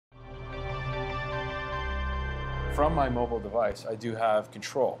from my mobile device, I do have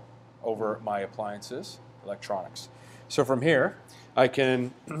control over my appliances, electronics. So from here, I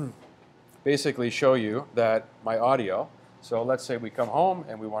can basically show you that my audio, so let's say we come home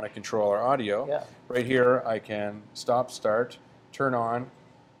and we want to control our audio. Yeah. Right here, I can stop, start, turn on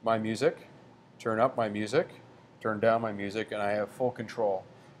my music, turn up my music, turn down my music, and I have full control.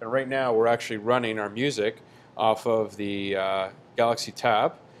 And right now, we're actually running our music off of the Galaxy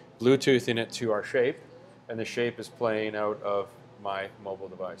Tab, Bluetoothing it to our Shape, and the Shape is playing out of my mobile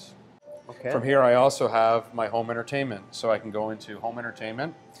device. Okay. From here, I also have my home entertainment. So I can go into home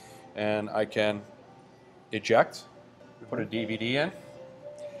entertainment, and I can eject, put a DVD in,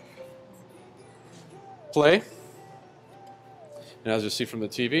 play, and as you see from the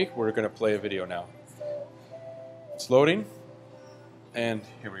TV, we're going to play a video now. It's loading, and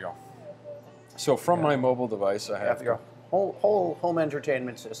here we go. So from my mobile device, I have your whole home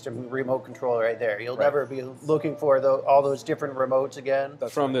entertainment system, remote control right there. You'll Right. never be looking for all those different remotes again.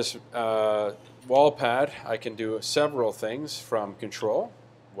 From this wall pad, I can do several things from control.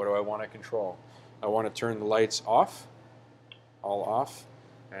 What do I want to control? I want to turn the lights off, all off,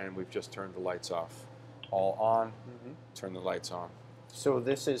 and we've just turned the lights off. All on, turn the lights on. So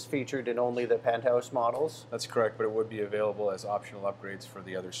this is featured in only the Penthouse models? That's correct, but it would be available as optional upgrades for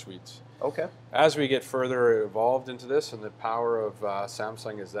the other suites. Okay. As we get further evolved into this, and the power of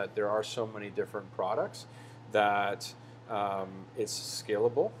Samsung is that there are so many different products that it's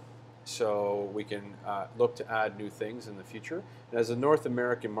scalable. So we can look to add new things in the future. And as the North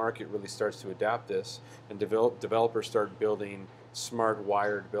American market really starts to adapt this and developers start building smart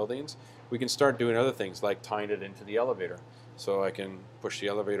wired buildings, we can start doing other things like tying it into the elevator. So I can push the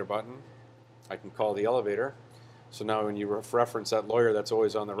elevator button, I can call the elevator. So now when you reference that lawyer that's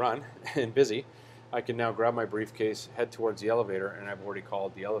always on the run and busy, I can now grab my briefcase, head towards the elevator, and I've already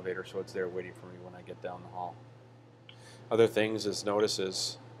called the elevator, so it's there waiting for me when I get down the hall. Other things is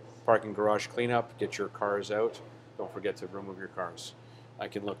notices parking garage cleanup, get your cars out, don't forget to remove your cars. I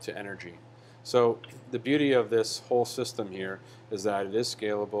can look to energy. So the beauty of this whole system here is that it is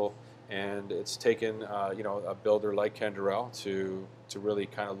scalable, and it's taken a builder like Canderel to really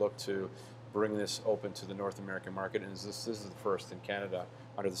kind of look to bring this open to the North American market, and this is the first in Canada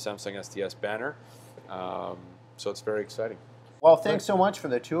under the Samsung SDS banner. So it's very exciting. Well, thanks so much for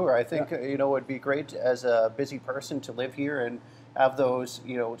the tour. I think it would be great as a busy person to live here and have those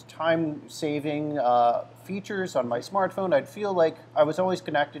time-saving features on my smartphone. I'd feel like I was always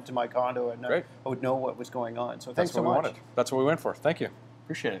connected to my condo, and I would know what was going on. So thanks so much. That's what we went for. Thank you.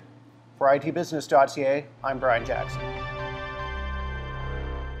 Appreciate it. For ITBusiness.ca, I'm Brian Jackson.